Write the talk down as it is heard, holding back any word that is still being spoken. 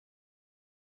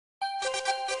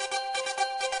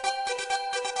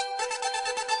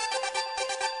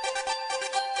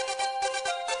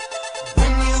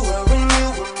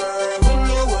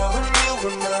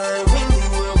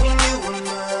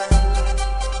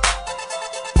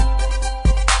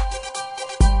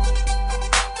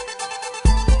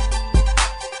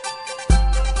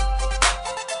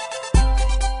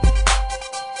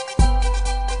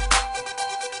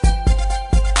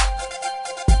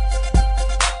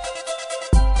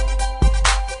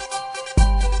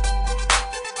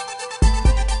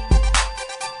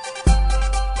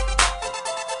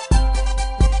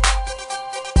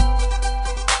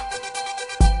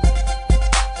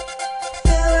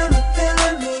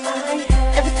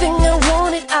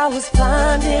was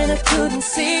blind and I couldn't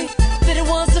see that it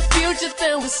was the future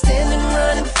that was standing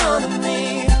right in front of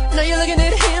me. Now you're looking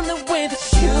at him the way that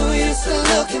you used to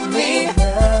look at me.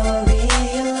 Now I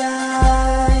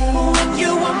realize when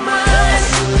you were mine, I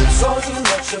should've told you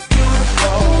that you're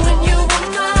beautiful. When you were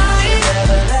mine,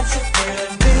 never let you feel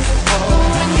invisible.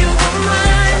 When you were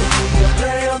mine, I knew your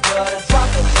prayer but I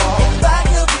dropped the ball. If I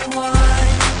could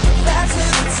rewind back to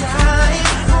the time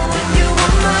when you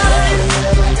were mine,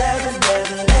 never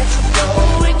let you go.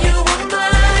 When you were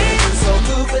mine, so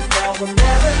good but now we're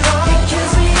never alone. It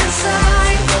kills me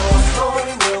inside. Your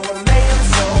story will remain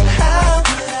untold. How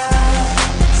could I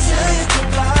tell you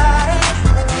goodbye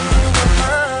when you were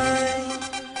mine?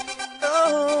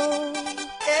 Oh,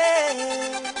 yeah.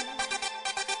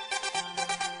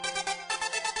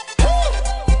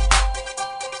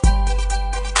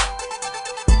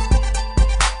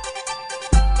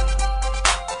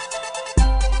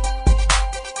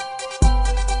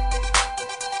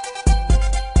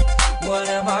 What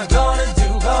am I gonna do,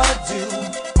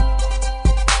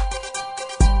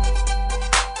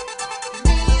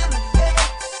 Me and the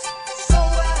face, so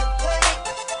out of place.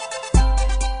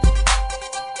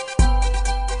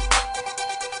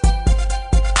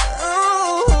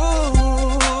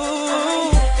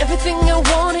 Everything I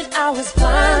wanted, I was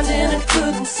blind and I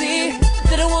couldn't see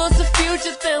that it was the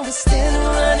future that was standing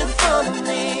right in front of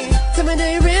me. Tell me, do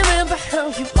you remember how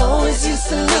you always used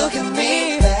to look at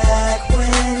me?